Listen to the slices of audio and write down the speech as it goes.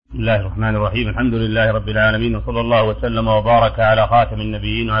الله الرحمن الرحيم. الحمد لله رب العالمين، وصلى الله وسلم وبارك على خاتم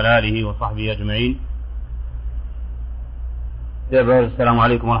النبيين وعلى آله وصحبه أجمعين. السلام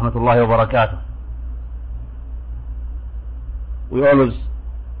عليكم ورحمة الله وبركاته. We always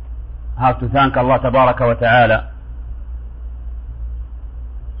have to thank Allah Tabaraka wa Ta'ala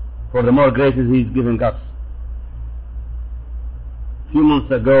for the more graces He is giving us. A few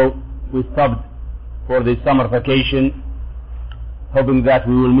months ago we stopped for the summer vacation, hoping that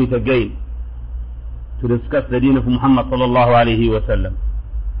we will meet again to discuss the deen of Muhammad sallallahu alayhi wa sallam.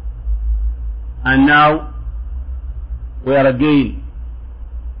 And now we are again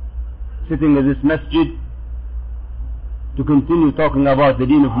sitting in this masjid to continue talking about the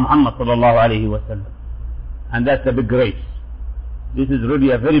deen of Muhammad sallallahu alayhi wa sallam. And that's a big grace. This is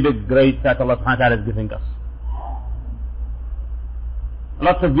really a very big grace that Allah subhanahu wa ta'ala is giving us.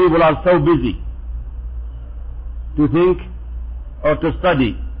 Lots of people are so busy to think or to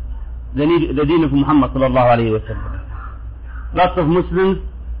study the deen of Muhammad sallallahu alayhi wa sallam. Lots of Muslims,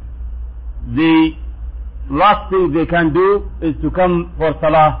 the last thing they can do is to come for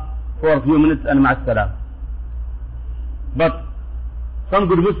salah for a few minutes and ma'as salam. But some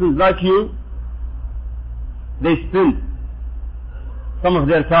good Muslims like you, they spend some of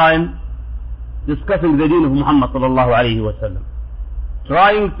their time discussing the deen of Muhammad sallallahu alayhi wa sallam,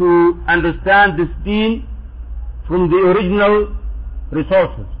 trying to understand this deen from the original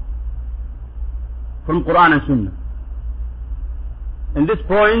resources, from Quran and Sunnah. In this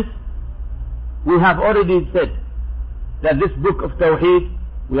point, we have already said that this book of Tawheed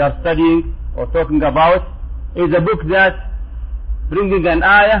we are studying or talking about is a book that bringing an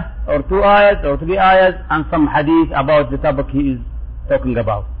ayah or two ayahs or three ayahs and some hadith about the topic he is talking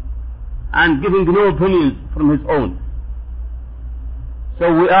about, and giving no opinions from his own.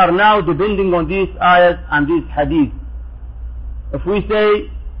 So we are now depending on these ayahs and these hadith. If we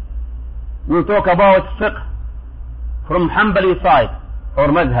say we'll talk about fiqh from Hanbali side or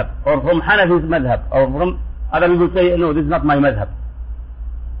madhab, or from Hanafi's madhab, or from other people say no, this is not my madhab.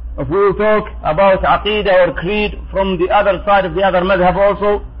 If we will talk about aqidah or creed from the other side of the other madhab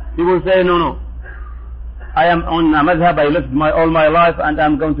also, he will say no, I am on a madhab, I lived all my life and I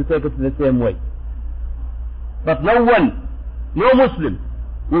am going to take it the same way. But no one, no Muslim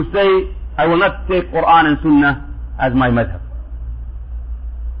will say I will not take Quran and Sunnah as my madhab.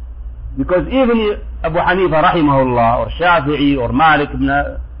 Because even Abu Hanifa rahimahullah, or Shafi'i, or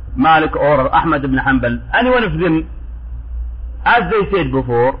Malik or Ahmad ibn Hanbal, any one of them, as they said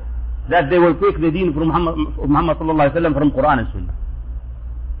before, that they will take the deen from Muhammad sallallahu alaihi wasallam from Quran and Sunnah.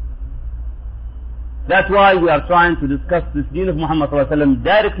 That's why we are trying to discuss this deen of Muhammad sallallahu alaihi wasallam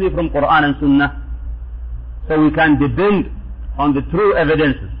directly from Quran and Sunnah, so we can depend on the true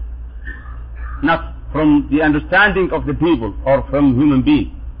evidences, not from the understanding of the people or from human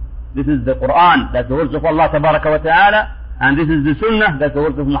beings. This is the Quran, that's the words of Allah Tabaraka wa Ta'ala, and this is the Sunnah, that's the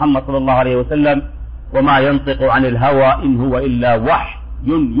words of Muhammad sallallahu alayhi wa sallam. وَمَا يَنطِقُ عَنِ الْهَوَىٰ إِنْ هُوَ إِلَّا وَحْيٌ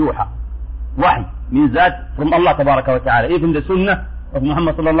يُوحَىٰ. Wahy means that from Allah Tabaraka wa Ta'ala. Even the Sunnah of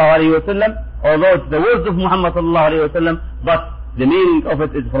Muhammad sallallahu alayhi wa sallam, although it's the words of Muhammad sallallahu alayhi wa sallam, but the meaning of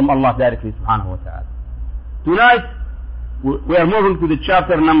it is from Allah directly subhanahu wa ta'ala. Tonight we are moving to the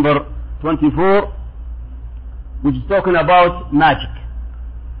chapter number 24, which is talking about magic.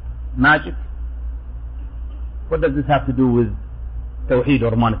 Magic. What does this have to do with Tawheed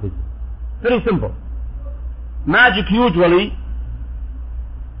or monotheism? Very simple. Magic usually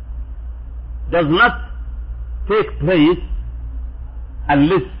does not take place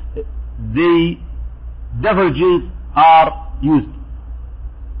unless the devil jinns are used.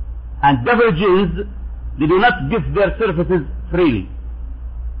 And devil jinns, they do not give their services freely.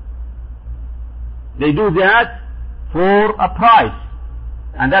 They do that for a price.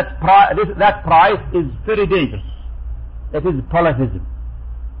 And that price is very dangerous. That is polytheism,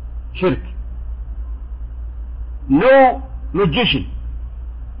 shirk. No magician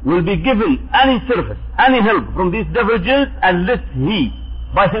will be given any service, any help from these devil jinns unless he,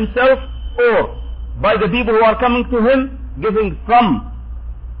 by himself or by the people who are coming to him, giving some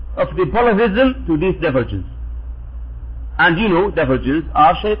of the polytheism to these devil jinns. And you know, devil jinns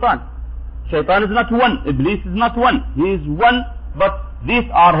are shaitan. Shaitan is not one. Iblis is not one. He is one, but these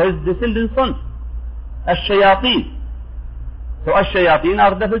are his descendant sons, Ash-Shayateen. So Ash-Shayateen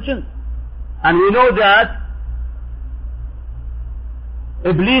are devil jinns. And we know that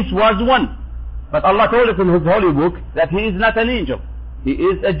Iblis was one. But Allah told us in His holy book that he is not an angel. He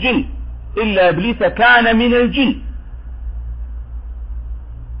is a jinn. إِلَّا إِبْلِيسَ كَانَ مِنَ الْجِنِّ.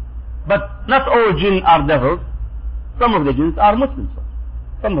 But not all jinn are devils. Some of the jinns are Muslims.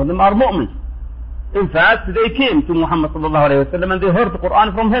 Some of them are mu'mins. In fact, they came to Muhammad sallallahu alayhi wa sallam and they heard the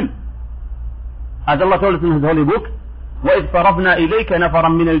Quran from him. As Allah told us in His holy book, وَإِذْ صَرَفْنَا إِلَيْكَ نَفَرًا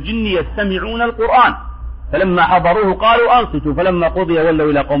مِنَ الْجِنِّ يَسْتَمِعُونَ الْقُرْآنَ فَلَمَّا حَضَرُوهُ قَالُوا أَنصِتُوا فَلَمَّا قُضِيَ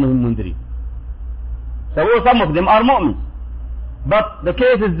وَلَّوْا إِلَى قَوْمِهِم مُنذِرِينَ. So some of them are mu'mins. But the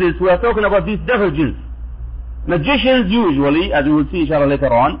case is this, we are talking about these devil jinns. Magicians usually, as we will see inshallah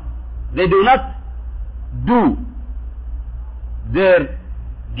later on, they do not do their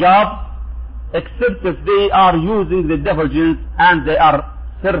job except if they are using the devil jinns and they are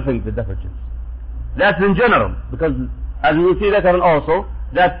serving the devil jinns. That's in general, because as we will see later on also,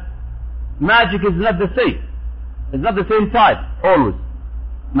 that magic is not the same. It's not the same type, always.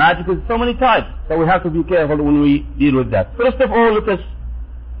 Magic is so many types, so we have to be careful when we deal with that. First of all, let us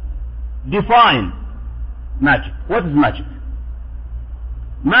define magic. What is magic?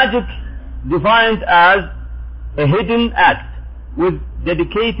 Magic defined as a hidden act with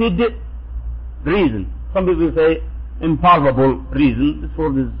dedicated reason. Some people say impalpable reason. This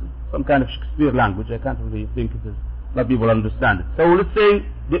word is some kind of Shakespeare language. I can't really think it is. Let people understand it. So let's say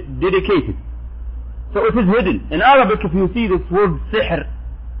dedicated. So it is hidden. In Arabic, if you see this word sihr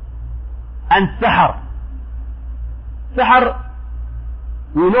and sahar. Sahar,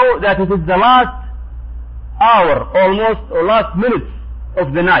 we know that it is the last hour almost, or last minute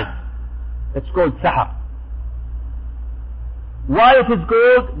of the night. It's called sahar. Why it is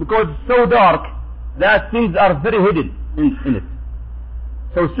called? Because it's so dark that things are very hidden in it.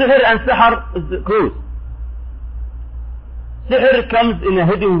 So sihr and sahar is close. Sihr comes in a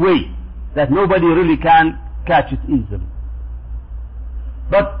hidden way that nobody really can catch it easily.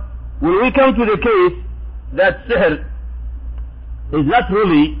 But when we come to the case that sihr is not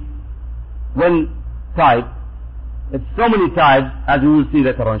really one type, it's so many types, as we will see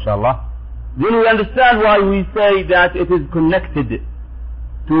later on inshallah, then we understand why we say that it is connected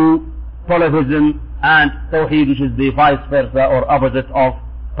to polytheism and Tawheed, which is the vice versa or opposite of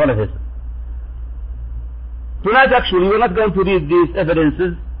polytheism. Tonight actually we're not going to read these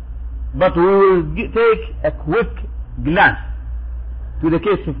evidences, but we will take a quick glance to the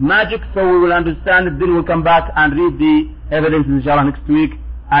case of magic, so we will understand it, then we'll come back and read the evidences inshallah next week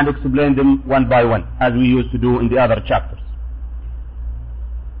and explain them one by one, as we used to do in the other chapters.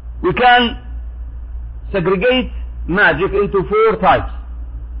 We can segregate magic into 4 types.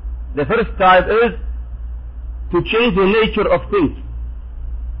 The first type is to change the nature of things.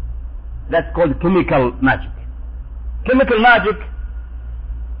 That's called chemical magic. Chemical magic,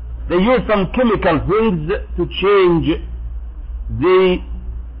 they use some chemical things to change the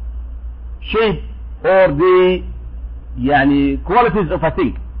shape or the qualities of a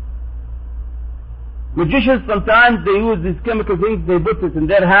thing. Magicians sometimes they use these chemical things, they put it in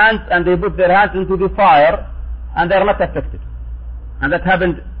their hands and they put their hands into the fire and they are not affected. And that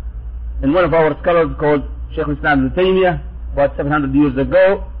happened in one of our scholars called Shaykh Islam Ibn Taymiyyah about 700 years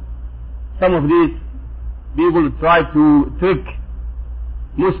ago. Some of these people try to trick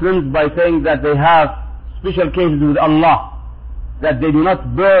Muslims by saying that they have special cases with Allah, that they do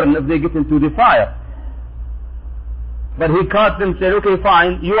not burn if they get into the fire. But he caught them, said, okay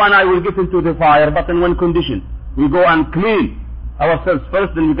fine, you and I will get into the fire, but in one condition. We go and clean ourselves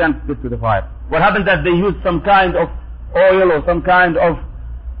first, then we can get to the fire. What happened that they used some kind of oil or some kind of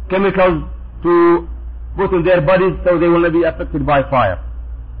chemicals to put in their bodies so they will not be affected by fire.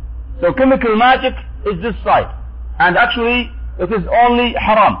 So chemical magic is this side. And actually, it is only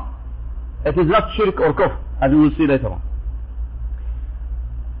haram. It is not shirk or kufr, as we will see later on.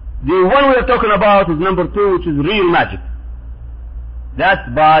 The one we are talking about is number 2, which is real magic. That's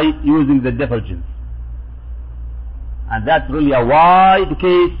by using the devil jinns. And that's really a wide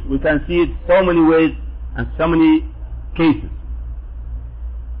case. We can see it so many ways and so many cases.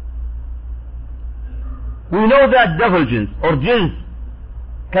 We know that devil jinns or jinns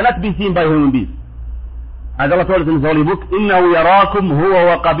cannot be seen by human beings. As Allah told us in His holy book, إِنَّهُ يَرَاكُمْ هُوَ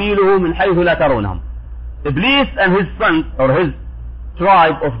وَقَبِيلُهُ مِنْ حَيْثُ لَا تَرَوْنَهُمْ. Iblis and his sons, or his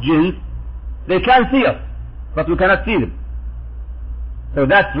tribe of jinns, they can see us, but we cannot see them. So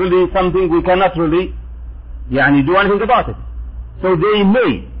that's really something we cannot really do anything about it. So they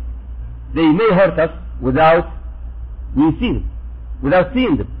may hurt us without we see them, without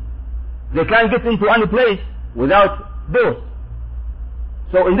seeing them. They can't get into any place without doors.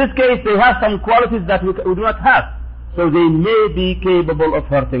 So in this case they have some qualities that we do not have. So they may be capable of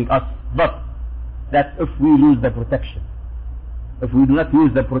hurting us, but that's if we lose the protection. If we do not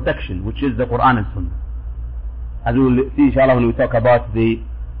use the protection, which is the Quran and Sunnah. As we will see inshallah when we talk about the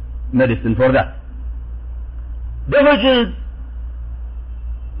medicine for that. Devil jinns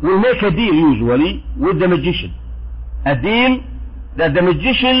will make a deal usually with the magician. A deal that the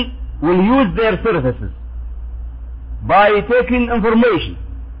magician will use their services by taking information,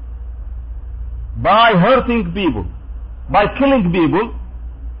 by hurting people, by killing people,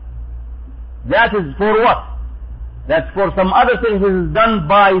 that is for what? That's for some other things that is done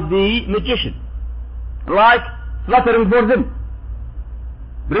by the magician, like slaughtering for them,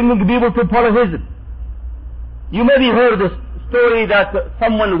 bringing people to polytheism. You maybe heard the story that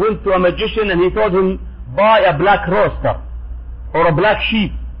someone went to a magician and he told him, buy a black rooster or a black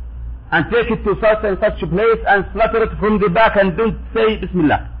sheep and take it to such and such a place and slaughter it from the back and don't say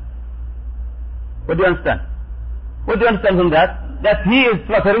Bismillah. What do you understand? What do you understand from that? That he is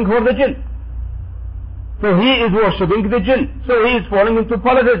slaughtering for the jinn. So he is worshipping the jinn. So he is falling into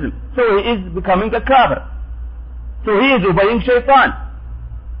polytheism. So he is becoming a kafir. So he is obeying shaitan.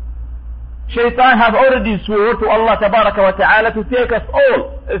 Shaitan have already swore to Allah tabaraka wa ta'ala to take us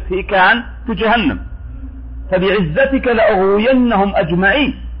all, if he can, to Jahannam. فَبِعِزَّتِكَ لَأُغْوِيَنَّهُمْ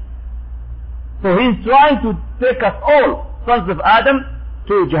أَجْمَعِينَ. So he is trying to take us all, sons of Adam,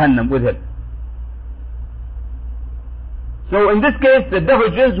 to Jahannam with him. So in this case, the devil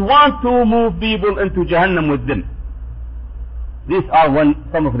jinns want to move people into Jahannam with them. These are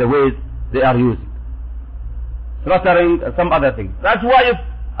some of the ways they are using. Slaughtering, some other things. That's why if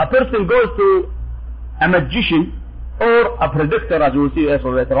a person goes to a magician or a predictor, as we will see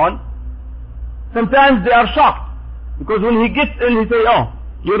later on, sometimes they are shocked. Because when he gets in, he say, oh,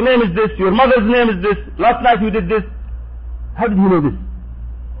 your name is this, your mother's name is this, last night you did this. How did you know this?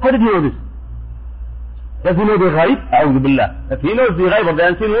 How did you know this? Does he know the ghaib? A'udhu billah. If he knows the ghaib of the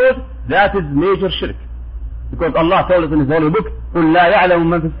unseen world, that is major shirk. Because Allah told us in His holy book, قُلْ لَا يَعْلَمُ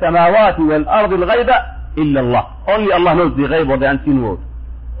مَنْ فِي السَّمَاوَاتِ وَالْأَرْضِ الْغَيْبَ إِلَّا اللَّهِ. Only Allah knows the ghaib of the unseen world.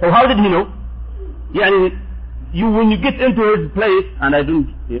 So how did he know? When you get into his place, and I don't,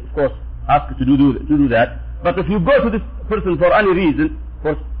 of course, ask you to do that, but if you go to this person for any reason, of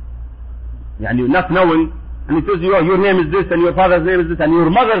course, not knowing, and he says, your name is this, and your father's name is this, and your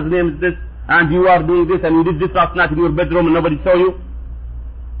mother's name is this, and you are doing this, and you did this last night in your bedroom and nobody saw you,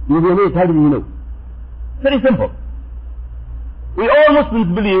 you will know it. How do you know? Very simple. We all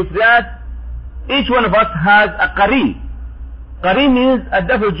Muslims believe that each one of us has a qareen. Qareen means a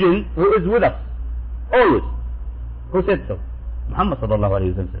devil jinn who is with us, always. Who said so? Muhammad sallallahu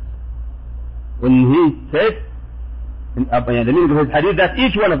alayhi wa sallam said. When he said, in the meaning of his hadith, that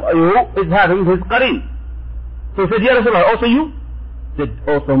each one of you is having his qareen. So he said, Ya Rasulullah, also you? Said,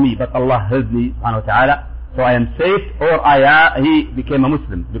 also me, but Allah helped me subhanahu wa ta'ala, so I am saved, or he became a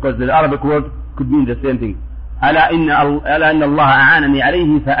Muslim, because the Arabic word could mean the same thing. ألا إن الله أعانني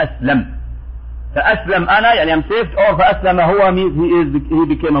عليه فأسلم. فأسلم أنا, I am saved, or فأسلم هو means he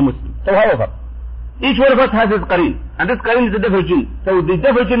became a Muslim. So however, each one of us has his qareen, and this qareen is the devil jinn. So the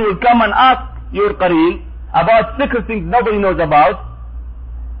devil jinn will come and ask your qareen about secret things nobody knows about.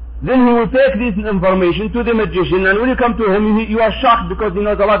 Then he will take this information to the magician, and when you come to him, you are shocked because he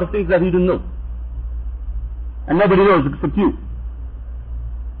knows a lot of things that you don't know. And nobody knows except you.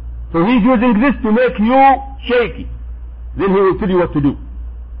 So he's using this to make you shaky. Then he will tell you what to do.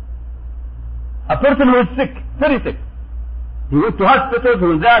 A person who is sick, very sick. He went to hospital, he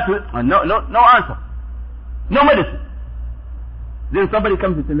was that, no answer. No medicine. Then somebody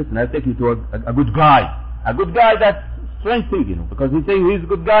comes and says, listen, I'll take you to a good guy. A good guy, that's strange thing, because he's saying he's a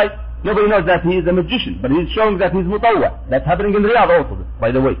good guy. Nobody knows that he is a magician, but he's showing that he's mutawwa. That's happening in Riyadh also,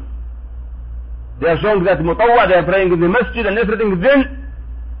 by the way. They are showing that mutawwa, they are praying in the masjid and everything. Then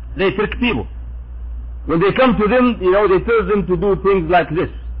they trick people. When they come to them, they tell them to do things like this: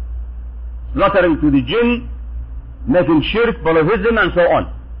 slaughtering to the jinn, making shirk, polytheism, and so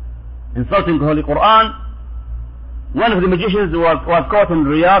on, insulting the Holy Quran. One of the magicians was caught in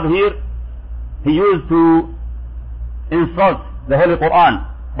Riyadh here. He used to insult the Holy Quran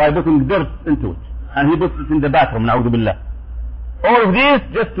by putting dirt into it, and he puts it in the bathroom. Na'udhu billah. All of this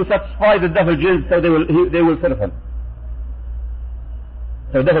just to satisfy the devil jinns, so they will serve him.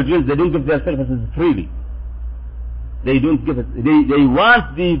 So devil jinns, they don't give their services freely. They don't give it. They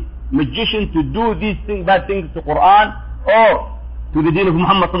want the magician to do these bad things to Quran or to the deen of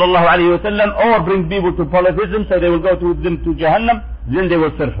Muhammad sallallahu alayhi wa sallam, or bring people to polytheism, so they will go to them to Jahannam. Then they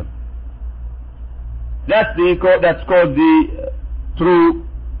will serve him. That's called the true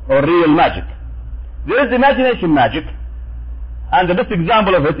or real magic. There is imagination magic, and the best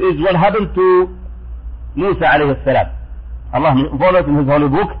example of it is what happened to Musa alayhi salam. Allah informed in His holy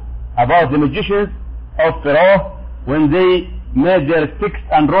book about the magicians of Pharaoh when they made their sticks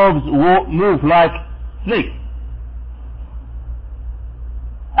and robes move like snakes.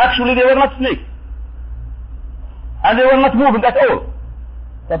 Actually, they were not snakes, and they were not moving at all.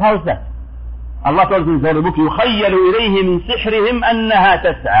 But how is that? Allah tells in the book, يُخَيَّلُ إِلَيْهِ مِنْ سِحْرِهِمْ أَنَّهَا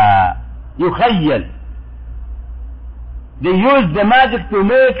تَسْعَى. يُخَيَّل. They used the magic to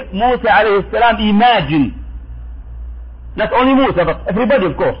make Musa alayhi salam imagine. Not only Musa, but everybody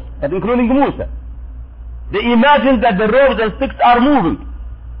of course, but including Musa. They imagined that the ropes and sticks are moving.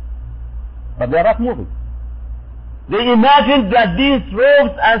 But they are not moving. They imagined that these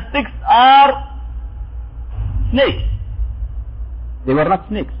ropes and sticks are snakes. They were not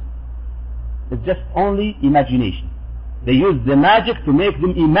snakes. It's just only imagination. They used the magic to make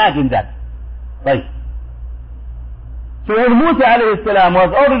them imagine that. Right. So when Musa alayhi salam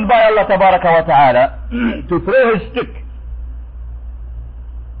was ordered by Allah tabaraka wa ta'ala to throw his stick,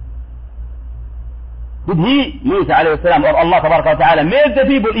 did he, Musa alayhi salam, or Allah tabaraka wa ta'ala, made the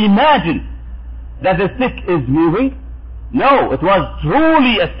people imagine that the stick is moving? No, it was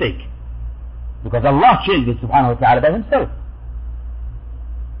truly a stick. Because Allah changed it subhanahu wa ta'ala by himself.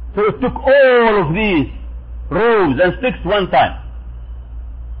 So it took all of these ropes and sticks one time.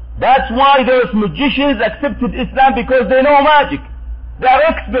 That's why those magicians accepted Islam, because they know magic. They are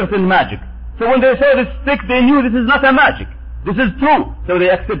experts in magic. So when they saw this stick, they knew this is not a magic. This is true. So they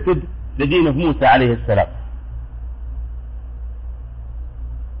accepted the deen of Musa alayhi salam.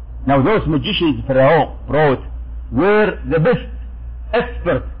 Now those magicians Pharaoh brought were the best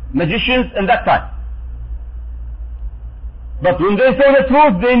expert magicians in that time. But when they saw the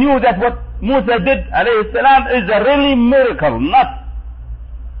truth, they knew that what Musa did alayhi salam is a really miracle, not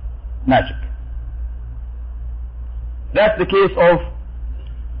magic. That's the case of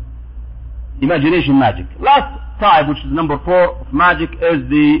imagination magic. Last type, which is number 4 of magic, is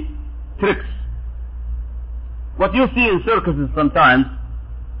the tricks. What you see in circuses sometimes,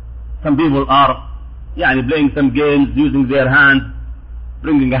 some people are playing some games using their hands,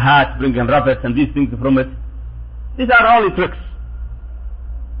 bringing a hat, bringing rabbits and these things from it. These are only tricks.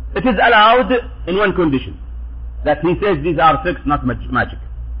 It is allowed in one condition, that he says these are tricks, not magic.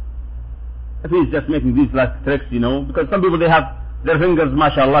 If he's just making these last tricks, because some people, they have their fingers,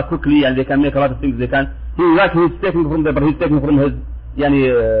 mashallah, quickly, and they can make a lot of things they can. He's taking from his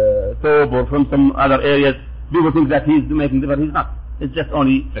thobe or from some other areas. People think that he's making, but he's not. It's just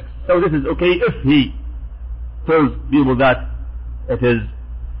only tricks. So this is okay if he tells people that it is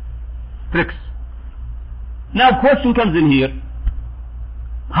tricks. Now question comes in here.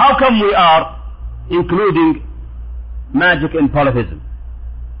 How come we are including magic in polytheism?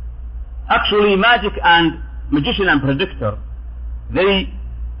 Actually, magic and magician and predictor, they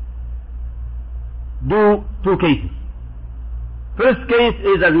do 2 cases. First case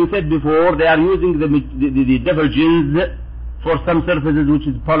is, as we said before, they are using the devil jinns for some services, which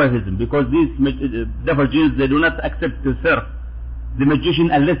is polytheism, because these devil jinns, they do not accept to serve the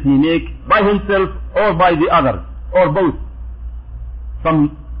magician unless he make by himself or by the others, or both,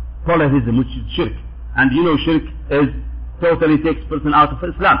 some polytheism, which is shirk. And shirk is totally takes person out of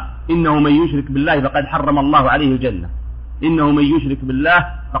Islam. إنه من يشرك بالله فقد حرم الله عليه الجنة. إنه من يشرك بالله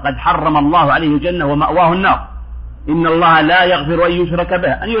فقد حرم الله عليه الجنة ومأواه النار. إن الله لا يغفر أن يشرك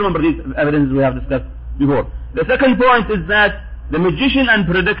به. And you remember these evidences we have discussed before. The second point is that the magician and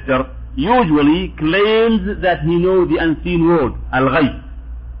predictor usually claims that he knows the unseen world, al-ghayb.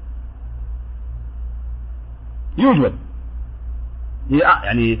 Usually.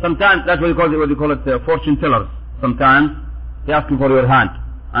 Sometimes that's what they call it fortune tellers. Sometimes they ask you for your hand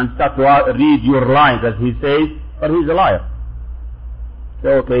and start to read your lines, as he says, but he's a liar. So,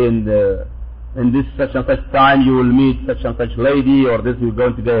 okay, in this such and such time you will meet such and such lady, or this you're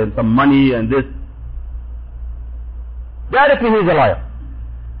going to get some money, and this. Directly he's a liar.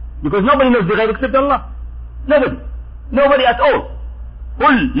 Because nobody knows the ghaib except Allah. Nobody at all.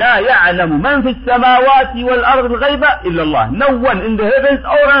 قُلْ لَا يَعْلَمُ مَنْ فِي السَّمَاوَاتِ وَالْأَرْضِ الْغَيْبَ إِلَّا اللَّهِ. No one in the heavens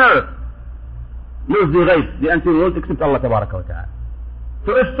or on earth knows the ghaib, the unseen world, except Allah tabaraka wa ta'ala.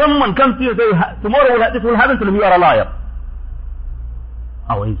 So if someone comes to you and says, tomorrow this will happen to him, you are a liar.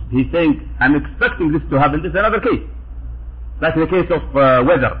 Oh, he's saying, I'm expecting this to happen. This is another case. That's the case of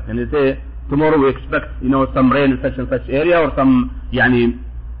weather. And they say, tomorrow we expect, some rain in such and such area, or some,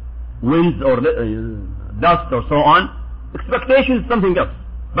 winds or dust or so on. Expectation is something else.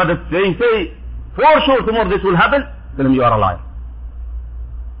 But if they say, for sure tomorrow this will happen, then you are a liar.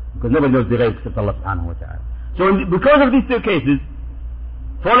 Because nobody knows the ghaib except Allah subhanahu wa ta'ala. So because of these 2 cases,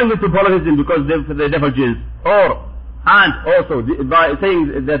 falling into polytheism because the devil jinns, and also by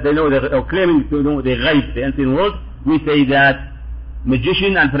saying that they know, or claiming to know the ghaib, the unseen world, we say that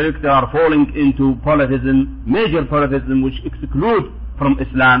magician and predictor are falling into polytheism, major polytheism, which exclude from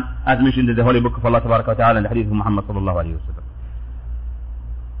Islam, as mentioned in the Holy Book of Allah Tabaraka wa Ta'ala and the Hadith of Muhammad sallallahu alayhi wa sallam.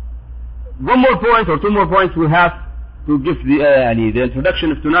 One more point or 2 more points we have to give the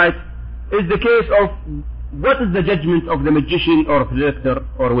introduction of tonight is the case of what is the judgment of the magician or predictor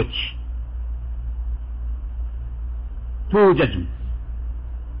or witch. Two judgments.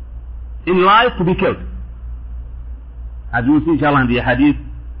 In life, to be killed. As you will see inshallah in the hadith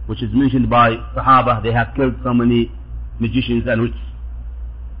which is mentioned by Sahaba, they have killed so many magicians and witches.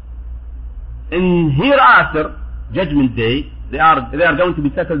 In hereafter, judgment day, they are going to be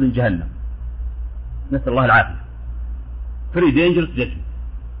settled in Jahannam. نسأل الله العافية. Very dangerous judgment.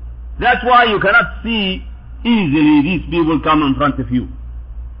 That's why you cannot see easily these people come in front of you.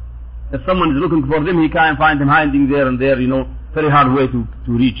 If someone is looking for them, he can't find them hiding there and there, very hard way to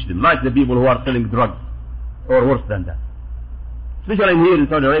reach them. Like the people who are selling drugs, or worse than that. Especially here in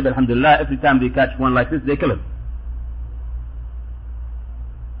Saudi Arabia, alhamdulillah, every time they catch one like this, they kill him.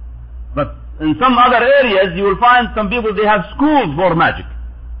 But in some other areas, you will find some people, they have schools for magic.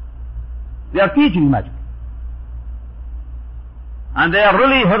 They are teaching magic. And they are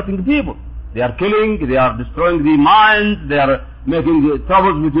really hurting people. They are killing, they are destroying the minds, they are making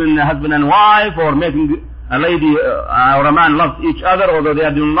troubles between husband and wife, or making a lady or a man love each other, although they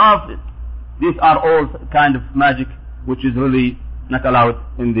are doing love. These are all kind of magic which is really not allowed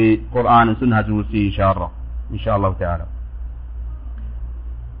in the Quran and Sunnah, as we will see inshallah ta'ala.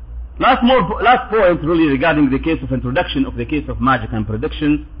 Last point really regarding the case of introduction of the case of magic and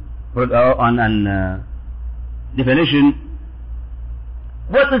prediction and definition.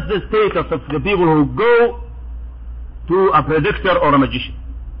 What is the status of the people who go to a predictor or a magician?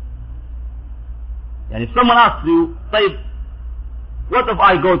 And if someone asks you, طيب, what if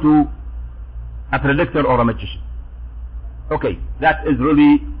I go to a predictor or a magician? Okay, that is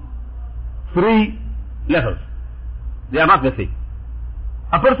really 3 levels. They are not the same.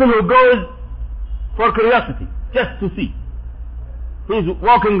 A person who goes for curiosity, just to see. He's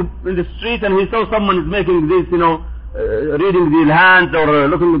walking in the street and he saw someone is making this, reading the hands or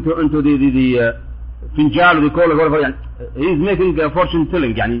looking into the finjal, the call, or whatever. He's making a fortune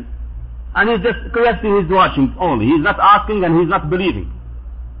telling, and he's just curiosity, he's watching only. He's not asking and he's not believing.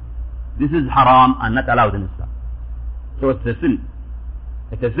 This is haram and not allowed in Islam. So it's a sin.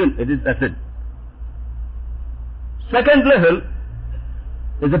 It's a sin. It is a sin. Second level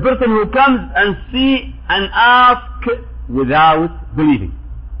is a person who comes and see and ask without believing.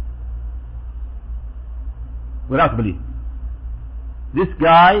 Without believing. This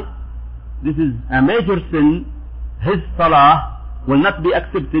guy, this is a major sin. His salah will not be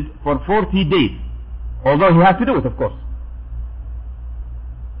accepted for 40 days. Although he has to do it, of course.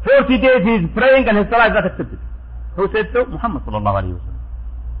 40 days he is praying and his salah is not accepted. Who said so? Muhammad sallallahu alayhi wa sallam.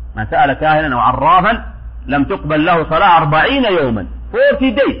 من سأل كاهنا أو عرافا لم تقبل له صلاة 40 يوما.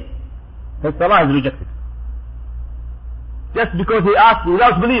 40 days. His salah is rejected. Just because he asked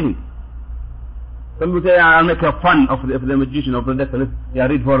without believing. Some people say, I'll make a fun of the magician or predictor.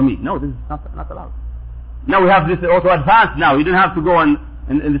 Read for me. No, this is not allowed. Now we have this also advanced now. You don't have to go in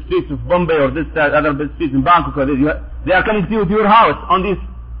the streets of Bombay or this other streets in Bangkok. They are coming to you to your house on these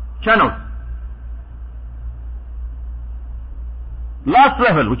channels. Last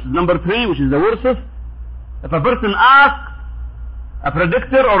level, which is number 3, which is the worst. If a person asks a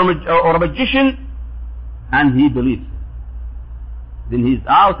predictor or a magician and he believes, then he is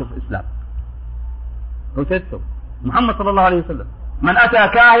out of Islam. Who said so? Muhammad sallallahu alayhi wa sallam. من أتى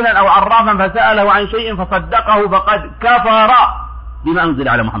كاهنا أو عرافا فسأله عن شيء فصدقه فقد كفر بما أنزل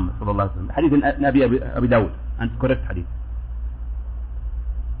على محمد صلى الله عليه وسلم. حديث أبي داود, and correct hadith.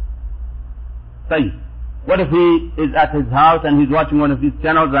 طيب, what if he is at his house and he's watching one of these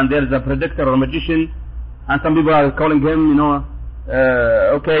channels and there is a predictor or a magician and some people are calling him,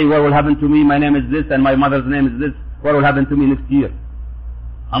 okay, what will happen to me? My name is this and my mother's name is this. What will happen to me next year?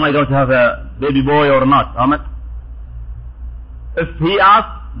 Am I going to have a baby boy or not? If he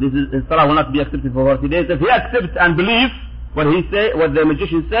asks, his salah will not be accepted for 40 days. If he accepts and believes what the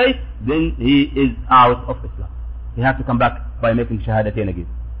magician say, then he is out of Islam. He has to come back by making shahadatain again.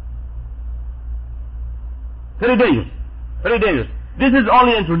 Very dangerous. Very dangerous. This is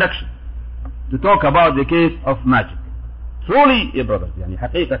only introduction to talk about the case of magic. Truly, brothers,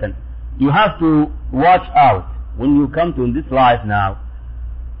 حقيقة, you have to watch out when you come to in this life now.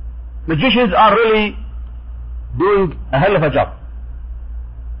 Magicians are really doing a hell of a job.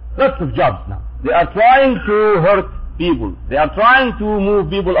 Lots of jobs now. They are trying to hurt people. They are trying to move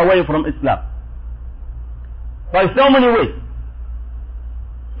people away from Islam. By so many ways.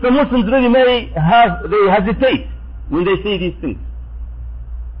 Some Muslims really they hesitate when they see these things.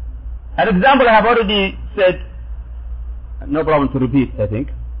 An example I have already said, no problem to repeat, I think.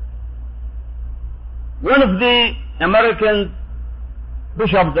 One of the American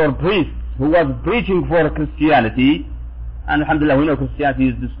bishops or priests who was preaching for Christianity And alhamdulillah, we know Christianity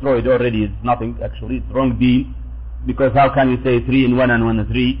is destroyed already. It's nothing, actually. It's wrong deal. Because how can you say 3 in 1 and 1 in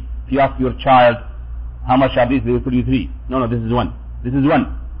 3? If you ask your child, how much are these? They will tell you 3. No, this is 1. This is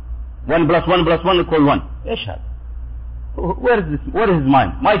 1. 1 plus 1 plus 1 equal 1. Ishad. Where is this? Where is his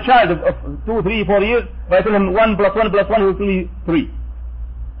mind? My child of 2, 3, 4 years, if I tell him 1 plus 1 plus 1, he will tell me 3.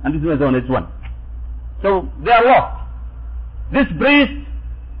 And this is his own, it's 1. So, they are lost. This priest,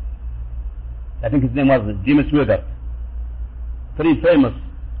 I think his name was James Swigert, very famous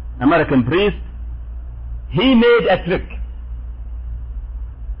American priest, he made a trick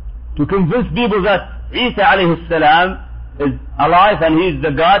to convince people that Isa alayhi salam is alive and he is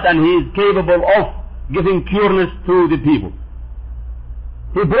the God and he is capable of giving cureness to the people.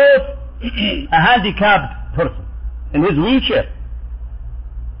 He brought a handicapped person in his wheelchair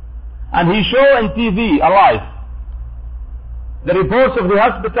and he showed on TV alive the reports of the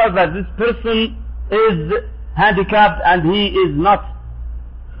hospital that this person is handicapped and he is not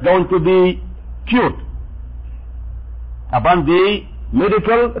going to be cured upon the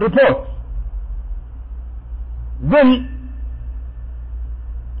medical reports. Then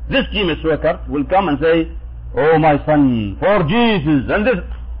this James Swigert will come and say, oh my son, for Jesus, and this,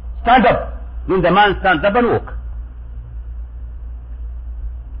 stand up. Then the man stands up and walk.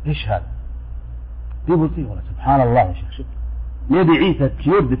 ايش هذا؟ People say, well, subhanallah يا شيخ, maybe Isa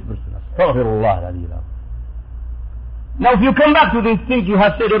cured this person. Astaghfirullah العلي العظيم. Now if you come back to these things you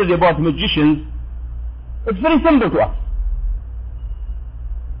have said already about magicians, it's very simple to us.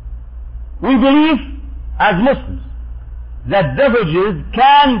 We believe as Muslims that devils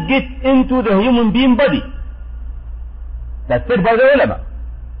can get into the human being body. That's said by the ulama.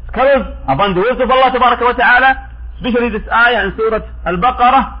 Scholars upon the words of Allah Tabaraka wa Ta'ala, especially this ayah in Surah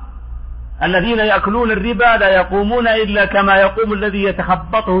Al-Baqarah, الذين يأكلون الربا لا يقومون إلا كما يقوم الذي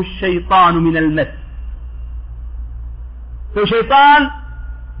يتخبطه الشيطان من المس. So shaitan,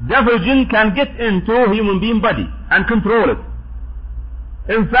 devil jinn can get into human being body and control it.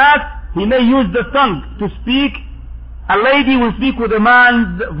 In fact, he may use the tongue to speak. A lady will speak with a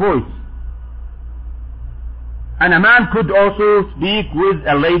man's voice. And a man could also speak with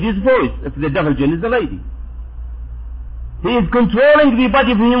a lady's voice if the devil jinn is a lady. He is controlling the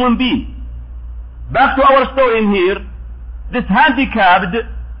body of a human being. Back to our story in here, this handicapped,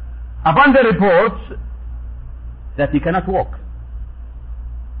 upon the reports that he cannot walk.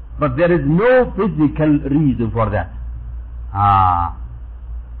 But there is no physical reason for that.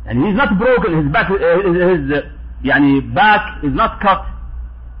 And he's not broken, his back, back is not cut,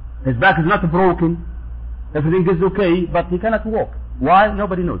 his back is not broken, everything is okay, but he cannot walk. Why?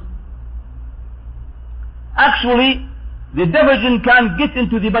 Nobody knows. Actually, the devil jinn can get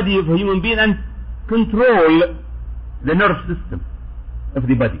into the body of a human being and control the nerve system of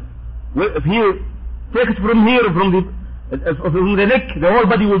the body. If he takes from here, from the neck, the whole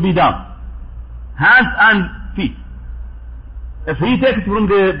body will be down. Hands and feet. If he takes from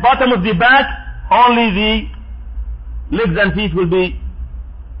the bottom of the back, only the legs and feet will be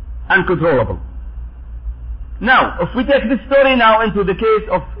uncontrollable. Now, if we take this story now into the case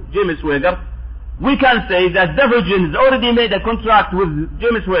of James Swigert, we can say that devil jinn has already made a contract with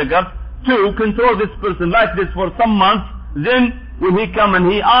James Swigert to control this person like this for some months. Then when he come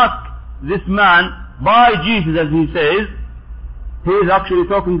and he asks this man by Jesus, as he says, he is actually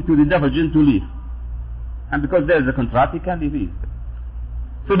talking to the devil jinn to leave. And because there is a contract, he can't leave.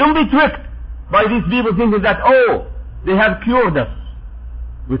 So don't be tricked by these people thinking that, oh, they have cured us.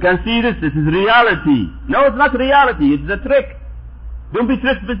 We can see this is reality. No, it's not reality, it's a trick. Don't be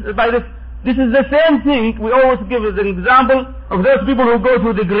tricked by this. This is the same thing we always give as an example of those people who go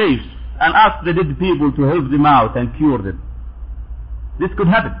to the graves and ask the dead people to help them out and cure them. This could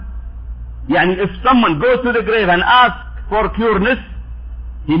happen. If someone goes to the grave and asks for cureness,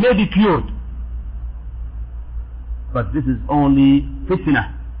 he may be cured. But this is only fitna,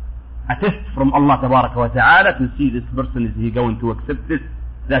 a test from Allah Tabaraka wa Ta'ala to see this person, is he going to accept this,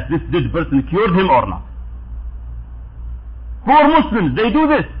 that this dead person cured him or not. Poor Muslims, they do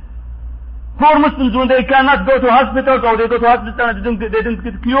this. Poor Muslims, when they cannot go to hospitals or they go to hospital and they don't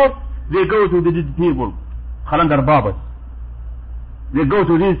get cured, they go to the dead people, Khalandar Babas. They go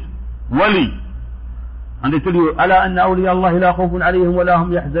to this wali and they tell you, ألا أن أولياء الله لا خوف عليهم ولا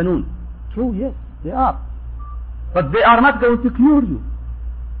هم يحزنون. True, yes, they are. But they are not going to cure you.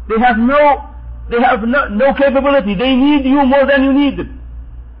 They have no capability. They need you more than you need them.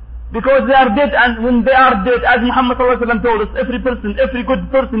 Because they are dead, and when they are dead, as Muhammad ﷺ told us, every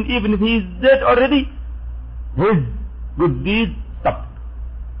good person, even if he is dead already, his good deeds stop.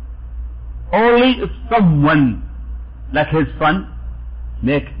 Only if someone, like his son,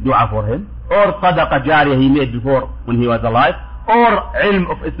 make dua for him, or sadaqah jariyah he made before when he was alive, or ilm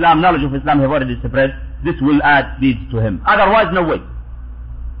of Islam, knowledge of Islam have already spread, this will add deeds to him. Otherwise, no way.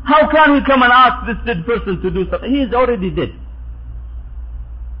 How can we come and ask this dead person to do something? He is already dead.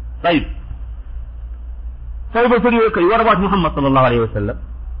 Right. So we will tell you, okay, what about Muhammad sallallahu alayhi wa sallam?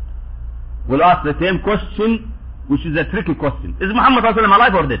 We'll ask the same question, which is a tricky question. Is Muhammad sallallahu alayhi wa sallam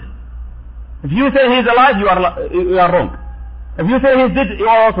alive or dead? If you say he is alive, you are wrong. If you say he is dead, you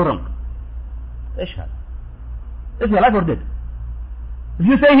are also wrong. إيش هذا؟ Is he alive or dead? If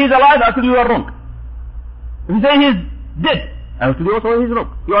you say he is alive, I tell you are wrong. If you say he is dead, I tell you also he is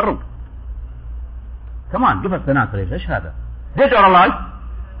wrong. You are wrong. Come on, give us an answer. إيش هذا? Dead or alive?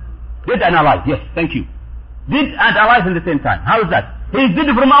 Dead and alive. Yes, thank you. Dead and alive in the same time. How is that? He is dead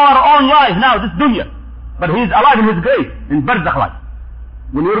from our own life now, this dunya. But he is alive in his grave, in barzakh life.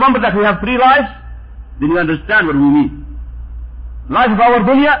 When you remember that we have 3 lives, then you understand what we mean. Life of our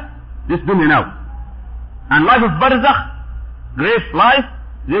dunya, this dunya now. And life of barzakh, grave life,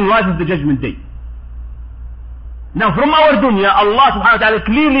 then life of the judgment day. Now from our dunya, Allah subhanahu wa ta'ala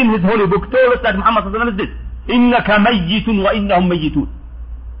clearly in his holy book told us that Muhammad sallallahu alayhi wa sallam is dead. إِنَّكَ مَيِّتٌ وَإِنَّهُمْ مَيِّتُونَ.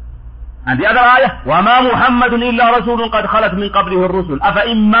 And the other ayah, وَمَا مُحَمَّدٌ إِلَّا رَسُولٌ قَدْ خَلَتْ مِنْ قَبْلِهِ الرُّسُلُ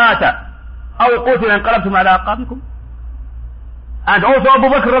أَفَإِنْ مَاتَ أَوْ قُتِلَ انقلبتم عَلَى أَعْقَابِكُمْ. And also Abu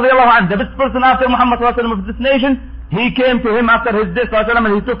Bakr radiallahu anhu, the best person after Muhammad sallallahu alayhi wa sallam of this nation, he came to him after his death sallallahu alayhi wa sallam,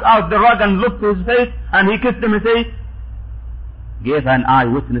 and he took out the rug and looked to his face and he kissed him and said, gave an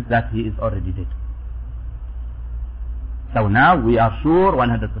eyewitness that he is already dead. So now we are sure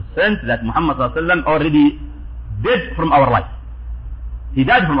 100% that Muhammad sallallahu alayhi wa sallam already dead from our life. He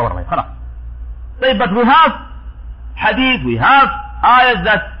died from our life. But we have hadith, we have ayahs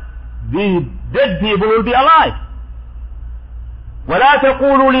that the dead people will be alive. ولا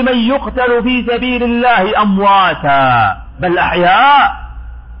تقولوا لمن يقتل في سبيل الله أمواتا بل أحياء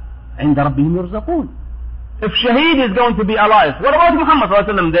عند ربهم يرزقون. If Shaheed is going to be alive, what about Muhammad sallallahu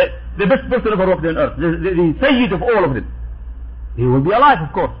alayhi wa sallam, the best person ever walked on earth, the Sayyid of all of them? He will be alive,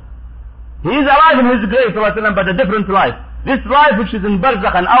 of course. He is alive in his grave sallallahu alayhi wa sallam, but a different life. This life which is in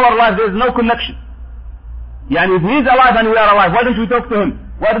barzakh and our life, there is no connection. Yani if he is alive and we are alive, why don't we talk to him?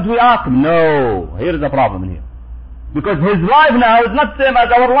 Why don't we ask him? No, here is a problem here. Because his life now is not same as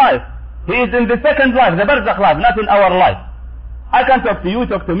our life. He is in the second life, the barzakh life, not in our life. I can talk to you,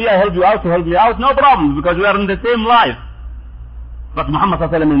 talk to me, I help you out, you help me out, no problem, because we are in the same life. But Muhammad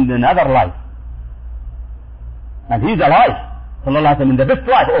sallallahu alayhi wa sallam in another life. And he is alive, sallallahu alayhi wa sallam, in the best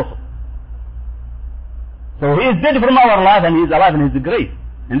life also. So he is dead from our life and he is alive in his grave.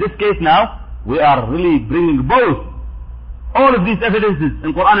 In this case now, we are really bringing both all of these evidences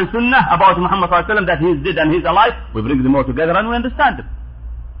in Quran and Sunnah about Muhammad sallallahu alayhi wa sallam, that he is dead and he is alive. We bring them all together and we understand them.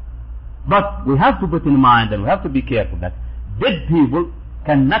 But we have to put in mind and we have to be careful that dead people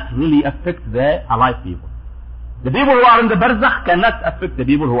cannot really affect the alive people. The people who are in the barzakh cannot affect the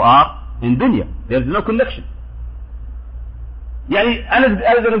people who are in dunya. There is no connection. Yani,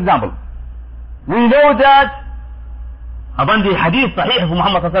 as an example, we know that upon the hadith sahih of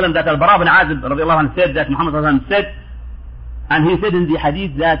Muhammad sallallahu alayhi wa sallam, that Al-Bara bin Azib radiallahu anhu said that Muhammad sallallahu alayhi wa sallam said, and he said in the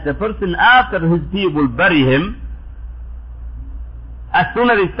hadith that the person after his people bury him, as soon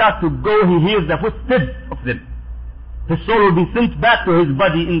as he starts to go, he hears the footsteps of them. His soul will be sent back to his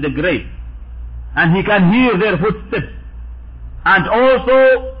body in the grave. And he can hear their footsteps. And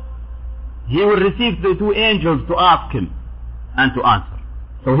also, he will receive the 2 angels to ask him and to answer.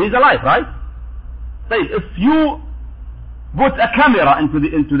 So he's alive, right? So if you put a camera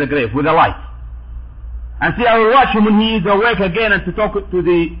into the grave with a light, and say I will watch him when he is awake again and to talk to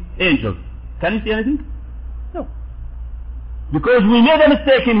the angels, can you see anything? No. Because we made a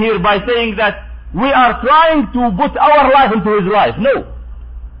mistake in here by saying that we are trying to put our life into his life. No.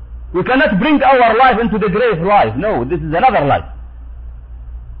 We cannot bring our life into the grave life. No, this is another life.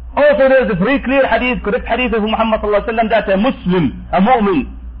 Also there is a very clear hadith, correct hadith of Muhammad sallallahu alayhi wa sallam, that a Muslim, a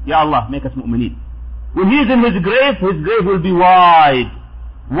mu'min, Ya Allah, make us mu'mineen. When he is in his grave will be wide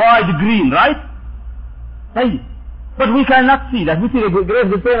green, right? Right. But we cannot see that. We see the grave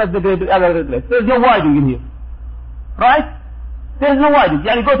the same as the grave, the other grave. There is no widening in here. Right? There is no widening.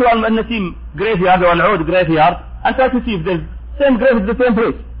 Yani go to Al-Nasim graveyard or Al-Oud graveyard and try to see if the same grave is the same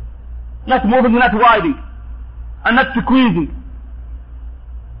place. Not moving, not widening, and not squeezing.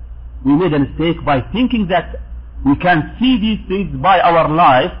 We made a mistake by thinking that we can see these things by our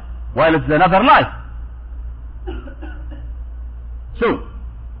life while it's another life. So,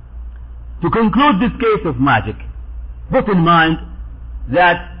 to conclude this case of magic, put in mind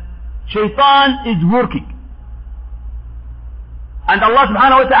that shaitan is working. And Allah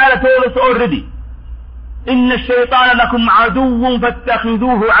subhanahu wa ta'ala told us already إن الشيطان لكم عدو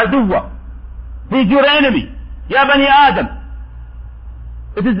فاتخذوه عدوا. He's your enemy. يا بني آدم.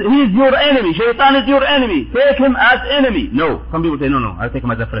 He is your enemy. Shaitan is your enemy. Take him as enemy. No. Some people say, no, I'll take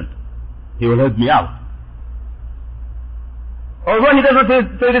him as a friend. He will help me out. Although he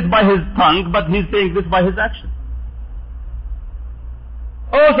doesn't say this by his tongue, but he's saying this by his action.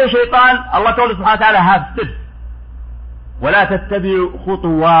 Also Shaitan, Allah told us subhanahu wa ta'ala, have steps. وَلَا تَتَّبِعُوا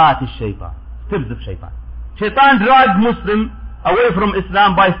خُطُوَاتِ الشَّيْطَانِ. Steps of Shaitan. Shaitan drags Muslim away from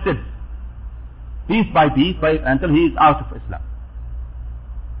Islam by steps. Piece by piece, until he is out of Islam.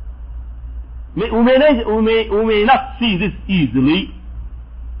 We may not see this easily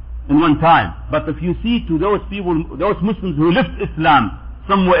in one time, but if you see to those people, those Muslims who left Islam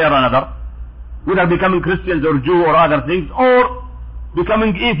somewhere or another, whether becoming Christians or Jew or other things, or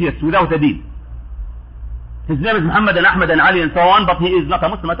becoming atheists without a deed. His name is Muhammad and Ahmad and Ali and so on, but he is not a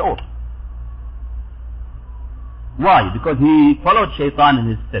Muslim at all. Why? Because he followed Shaitan in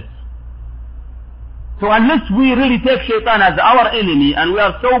his steps. So unless we really take Shaitan as our enemy and we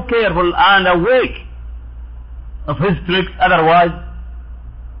are so careful and awake of his tricks, otherwise,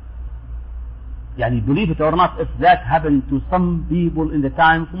 believe it or not, if that happened to some people in the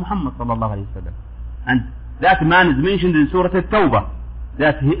time of Muhammad sallallahu alayhi wa sallam, and that man is mentioned in Surah At-Tawbah,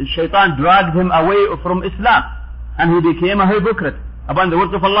 that Shaitan dragged him away from Islam and he became a hypocrite upon the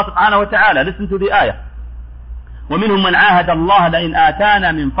words of Allah subhanahu wa ta'ala. Listen to the ayah. ومنهم من عاهد الله لئن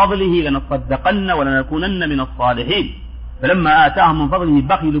آتانا من فضله لنصدقن ولنكونن من الصالحين فلما آتاهم من فضله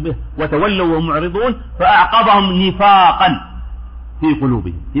بخلوا به وتولوا وهم معرضون فأعقبهم نفاقا في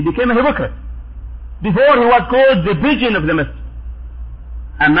قلوبهم. He became a hypocrite. Before he was called the pigeon of the masjid.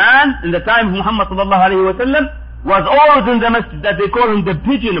 A man in the time of Muhammad sallallahu alayhi wa sallam was always in the masjid, that they call him the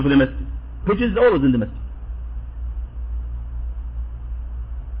pigeon of the masjid. Pigeon is always in the masjid.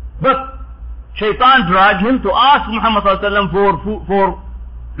 But Shaitan dragged him to ask Muhammad sallallahu alayhi wa sallam for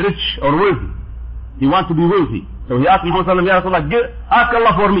rich or wealthy. He wants to be wealthy. So he asked Muhammad sallallahu alayhi wa sallam, ask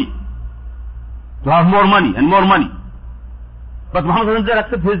Allah for me to have more money and more money. But Muhammad didn't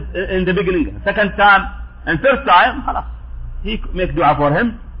accept his in the beginning. Second time and third time, he make dua for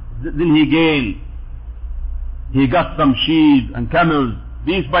him. Then he gained. He got some sheep and camels,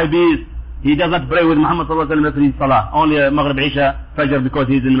 piece by piece. He does not pray with Muhammad sallallahu alaihi wasallam after his salah. Only Maghrib, Isha, Fajr, because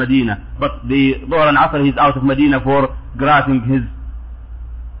he's in Medina. But the Dhuhr and Asr he's out of Medina for grazing his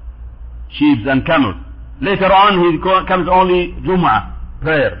sheep and camels. Later on he comes only Jum'ah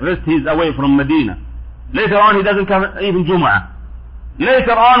prayer. Rest he's away from Medina. Later on he doesn't come even Jum'ah.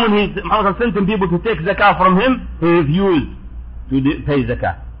 Later on when Muhammad sent him people to take zakah from him, he refused to pay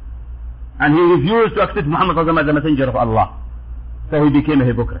zakah. And he refused to accept Muhammad as a messenger of Allah. So he became a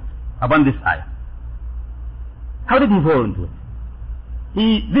hypocrite upon this ayah. How did he fall into it?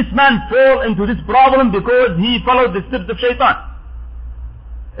 This man fell into this problem because he followed the steps of Shaitan.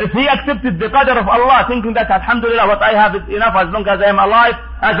 If he accepted the qadr of Allah, thinking that alhamdulillah what I have is enough as long as I am alive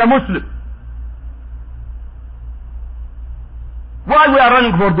as a Muslim. Why we are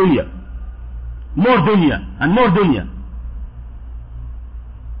running for dunya? More dunya and more dunya.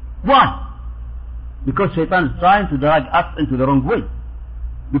 Why? Because Shaitan is trying to drag us into the wrong way.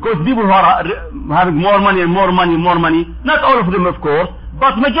 Because people who are having more money and more money and more money, not all of them of course,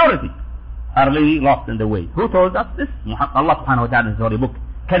 but majority are really lost in the way. Who told us this? Allah subhanahu wa ta'ala in his holy book.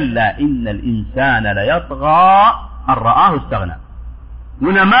 كَلَّا إِنَّ الْإِنسَانَ لَيَطْغَى أَنْ رَآهُ اسْتَغْنَى.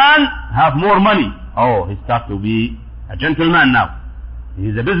 When a man have more money, he starts to be a gentleman now.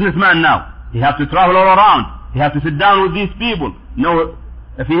 He's a businessman now. He has to travel all around. He has to sit down with these people. No,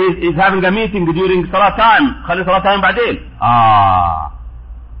 if he is having a meeting during Salah time, خلي Salah time بعدين.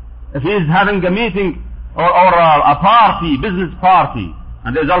 If he is having a meeting or a party, business party,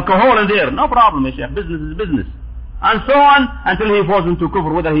 and there's alcohol in there, no problem, ya Shaykh. Business is business. And so on until he falls into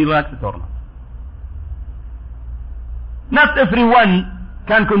kufr, whether he likes it or not. Not everyone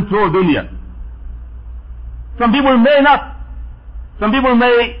can control dunya. Some people may not. Some people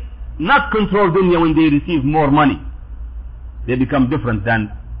may not control dunya when they receive more money. They become different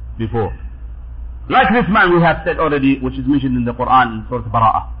than before. Like this man we have said already, which is mentioned in the Quran in Surah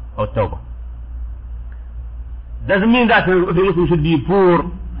Bara'ah or Tawbah. Doesn't mean that the Muslim should be poor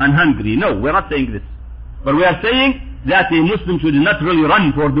and hungry. No, we're not saying this. But we are saying that a Muslim should not really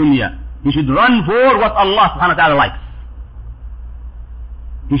run for dunya. He should run for what Allah subhanahu wa ta'ala likes.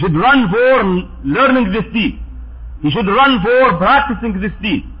 He should run for learning this deen. He should run for practicing this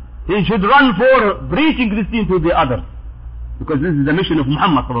deen. He should run for preaching this deen to the others. Because this is the mission of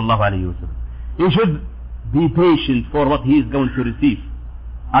Muhammad sallallahu alayhi wa sallam. He should be patient for what he is going to receive.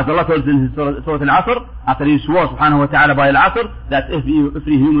 As Allah tells in his Surah Al-Asr, after he swore subhanahu wa ta'ala by Al-Asr, that if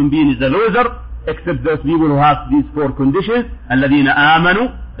every human being is a loser, except those people who have these 4 conditions. الذين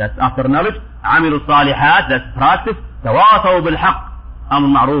آمنوا, that's after knowledge. عملوا الصالحات, that's practice. تواصوا بالحق, أمر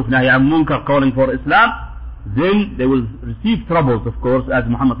معروف نهي عن منكر, calling for Islam. Then they will receive troubles, of course, as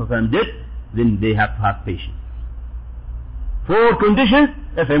Muhammad sallallahu alaihi wasallam did. Then they have to have patience. 4 conditions.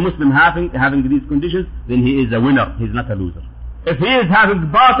 If a Muslim having these conditions, then he is a winner. He is not a loser. If he is having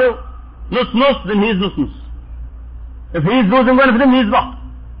batil, nus, then he is nus. If he is losing one of them, he is lost.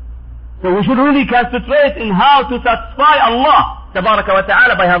 So we should really concentrate in how to satisfy Allah tabaraka wa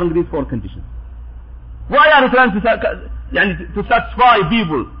ta'ala by having these 4 conditions. Why are you trying to satisfy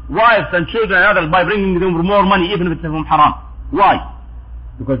people, wives and children and others, by bringing them more money even if it's from haram? Why?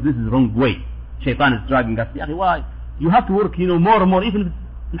 Because this is the wrong way. Shaitan is dragging us. Why? You have to work, more and more, even if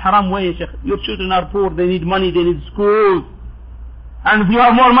it's in haram way. Your children are poor, they need money, they need schools. And if you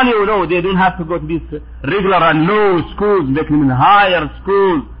have more money, no, they don't have to go to these regular and low schools, make them in higher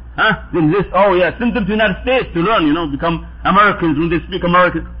schools. Then this, send them to the United States to learn, become Americans when they speak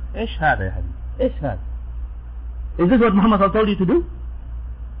American. إيش هذا يا حبيبي؟ إيش هذا؟ Is this what Muhammad told you to do?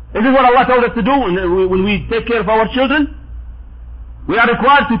 Is this what Allah told us to do when we take care of our children? We are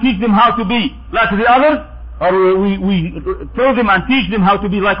required to teach them how to be like the others, or we tell them and teach them how to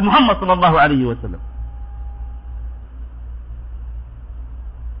be like Muhammad sallallahu alayhi wa sallam.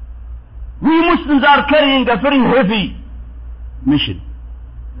 We Muslims are carrying a very heavy mission.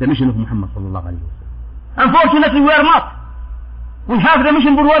 The mission of Muhammad sallallahu alayhi wa sallam. Unfortunately, we are not. We have the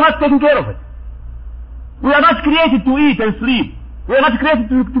mission, but we are not taking care of it. We are not created to eat and sleep. We are not created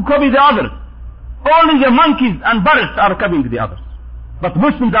to copy the others. Only the monkeys and birds are copying the others. But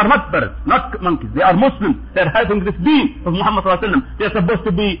Muslims are not birds, not monkeys. They are Muslims. They are having this deen of Muhammad sallallahu alayhi wa sallam. They are supposed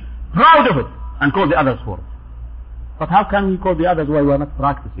to be proud of it and call the others for it. But how can we call the others while we are not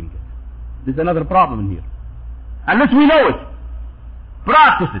practicing it? There's another problem here. Unless we know it,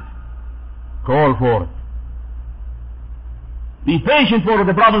 practice it, call for it. Be patient for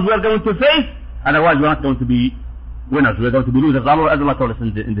the problems we are going to face, otherwise we are not going to be winners, we are going to be losers, as Allah told us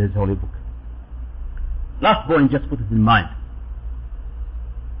in His holy book. Last point, just put it in mind.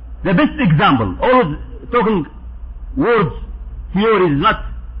 The best example, always talking words, theory is not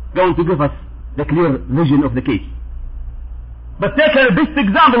going to give us the clear vision of the case. But take a best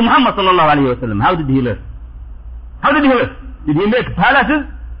example, Muhammad sallallahu alayhi wa sallam. How did he live? How did he live? Did he make palaces?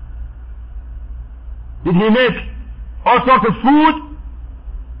 Did he make all sorts of food?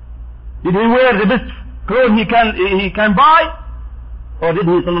 Did he wear the best clothes he can buy? Or did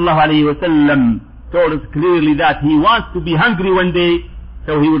he sallallahu alayhi wa sallam told us clearly that he wants to be hungry one day,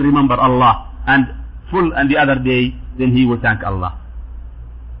 so he will remember Allah, and full and the other day, then he will thank Allah.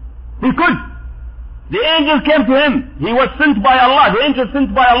 He could. The angel came to him. He was sent by Allah. The angel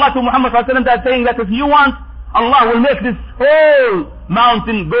sent by Allah to Muhammad sallallahu alayhi wa sallam, saying that if you want, Allah will make this whole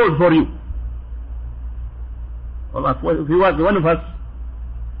mountain gold for you. Well, if he was one of us,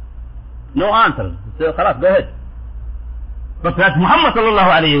 no answer. So, khalas, go ahead. But that Muhammad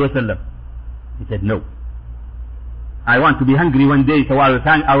sallallahu alayhi wa sallam, he said no. I want to be hungry one day, so I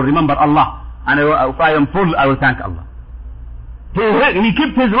will remember Allah. And if I am full, I will thank Allah. He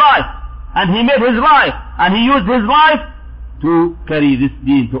kept his life, and he made his life, and he used his life to carry this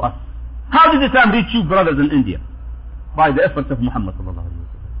deen to us. How did Islam reach you, brothers in India? By the efforts of Muhammad sallallahu alayhi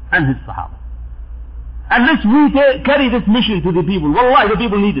wa sallam and his Sahaba. Unless we carry this mission to the people, wallahi, the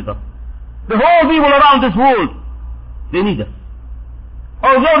people need us. The whole people around this world, they need us.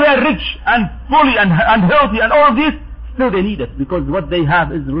 Although they are rich and fully and healthy and all of this, still they need us, because what they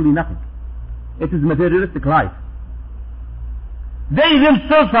have is really nothing. It is materialistic life. They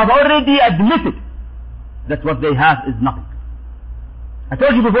themselves have already admitted that what they have is nothing. I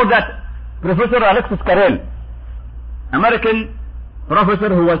told you before that Professor Alexis Carrel, American professor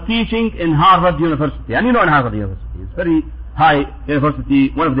who was teaching in Harvard University, and you know in Harvard University, it's very high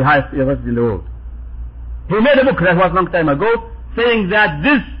university, one of the highest universities in the world. He made a book that was a long time ago, saying that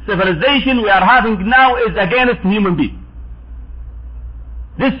this civilization we are having now is against human being.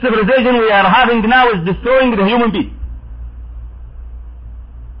 This civilization we are having now is destroying the human being.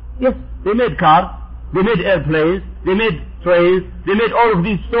 Yes, they made cars, they made airplanes, they made trains, they made all of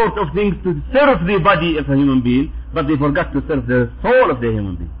these sorts of things to serve the body of a human being, but they forgot to serve the soul of the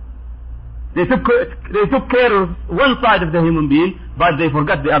human being. They took care of one side of the human being, but they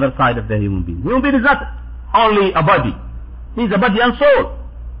forgot the other side of the human being. Human being is not only a body. He's a body and soul.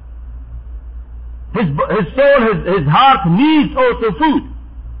 His soul, his heart needs also food.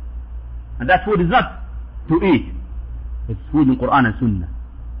 And that food is not to eat. It's food in Quran and Sunnah.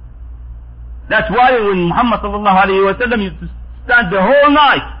 That's why when Muhammad sallallahu alayhi wa sallam used to stand the whole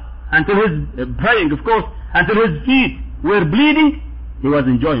night until his praying, of course, until his feet were bleeding, he was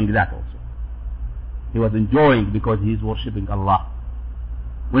enjoying that also. He was enjoying because he is worshipping Allah.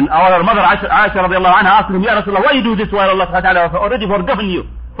 When our mother Aisha radiallahu anha asked him, Ya Rasulullah, why you do this while Allah subhanahu wa ta'ala has already forgiven you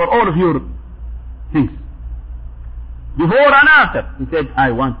for all of your things? Before and after, he said,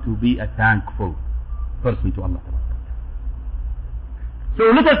 I want to be a thankful person to Allah. So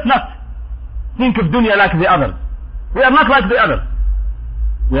let us not think of dunya like the others. We are not like the others.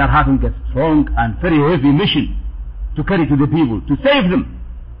 We are having a strong and very heavy mission to carry to the people, to save them.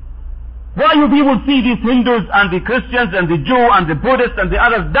 Why you people see these Hindus and the Christians and the Jew and the Buddhists and the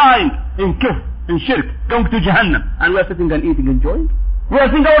others dying in kufr, in shirk, going to Jahannam, and we are sitting and eating, enjoying? We are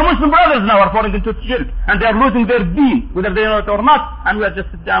seeing our Muslim brothers now are falling into shirk, and they are losing their deen, whether they know it or not, and we are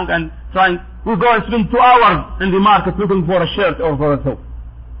just sitting down and trying. We go and spend 2 hours in the market looking for a shirt or for a soap.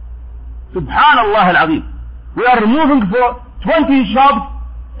 Subhanallah al-Azim. We are moving for 20 shops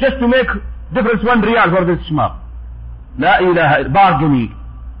just to make difference 1 riyal for this shmar. La ilaha, bargaining.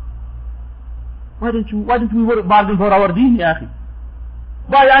 Why don't we bargain for our deen, ya akhi?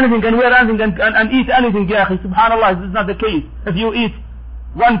 Buy anything and wear anything and eat anything, ya akhi. Subhanallah, this is not the case. If you eat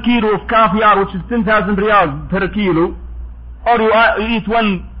 1 kilo of caviar, which is 10,000 riyals per kilo, or you eat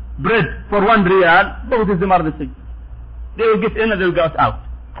 1 bread for 1 riyal, both of them are the same. They will get in and they will get out.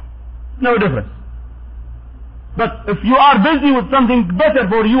 No difference. But if you are busy with something better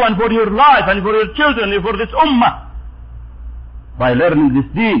for you and for your life and for your children and for this ummah, by learning this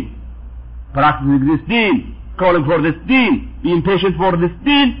deen, practicing this deen, calling for this deen, being patient for this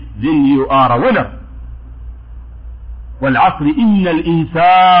deen, then you are a winner. والعصر إن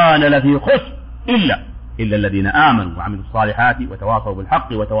الإنسان لفي خسر إلا الذين آمنوا وعملوا الصالحات وتواصوا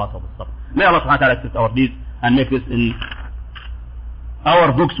بالحق وتواصوا بالصبر. May Allah subhanahu wa ta'ala accept our deeds and make this in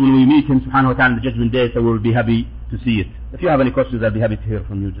our books when we meet Him subhanahu wa ta'ala on the judgment day, so we'll be happy to see it. If you have any questions, I'll be happy to hear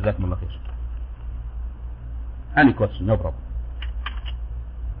from you. Jazakumullah khair. Any question, no problem.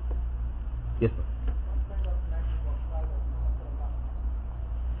 Yes, sir.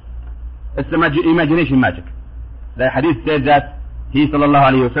 It's the imagination magic. The hadith said that he sallallahu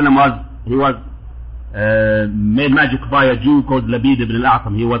alayhi wa sallam was made magic by a Jew called Labid ibn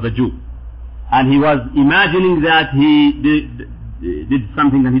al-A'sam. He was a Jew. And he was imagining that he did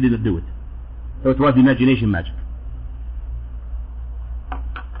something and he didn't do it. So it was imagination magic.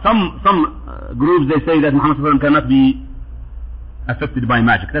 Some groups, they say that Muhammad sallallahu alayhi wa sallam cannot be affected by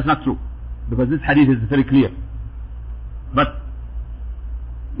magic. That's not true. Because this hadith is very clear. But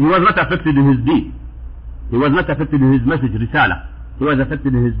he was not affected in his deed. He was not affected in his message, risala. He was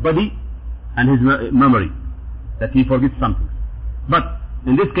affected in his body and his memory, that he forgets something. But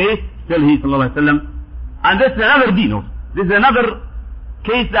in this case, still he sallallahu alayhi wa sallam, and this is another deen also. This is another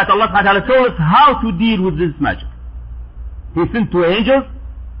case that Allah subhanahu wa ta'ala told us how to deal with this magic. He sent 2 angels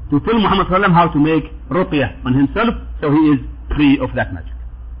to tell Muhammad sallallahu alayhi wa sallam how to make ruqyah on himself, so he is free of that magic.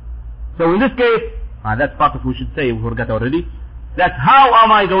 So in this case, that's part of what we should say, we forgot already, that how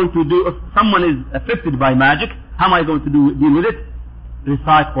am I going to do, if someone is affected by magic, how am I going to deal with it?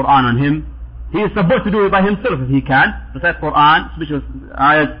 Recite Quran on him. He is supposed to do it by himself if he can. Recite Quran, special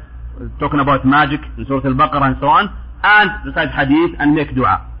ayat talking about magic in Surah Al-Baqarah and so on, and recite hadith and make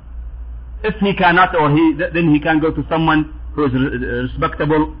dua. If he cannot, then he can go to someone who is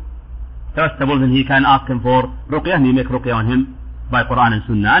respectable, trustable, then he can ask him for ruqyah, and he make ruqyah on him by Quran and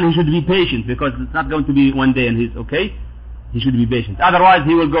Sunnah. And he should be patient, because it's not going to be one day and he's okay. He should be patient. Otherwise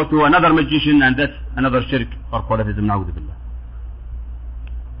he will go to another magician, and that's another shirk or polytheism. Na'udhu billah.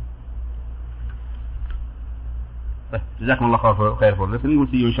 جزاكم الله خير for listening. We'll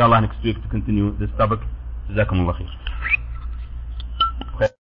see you inshallah next week to continue this topic. جزاكم الله خير.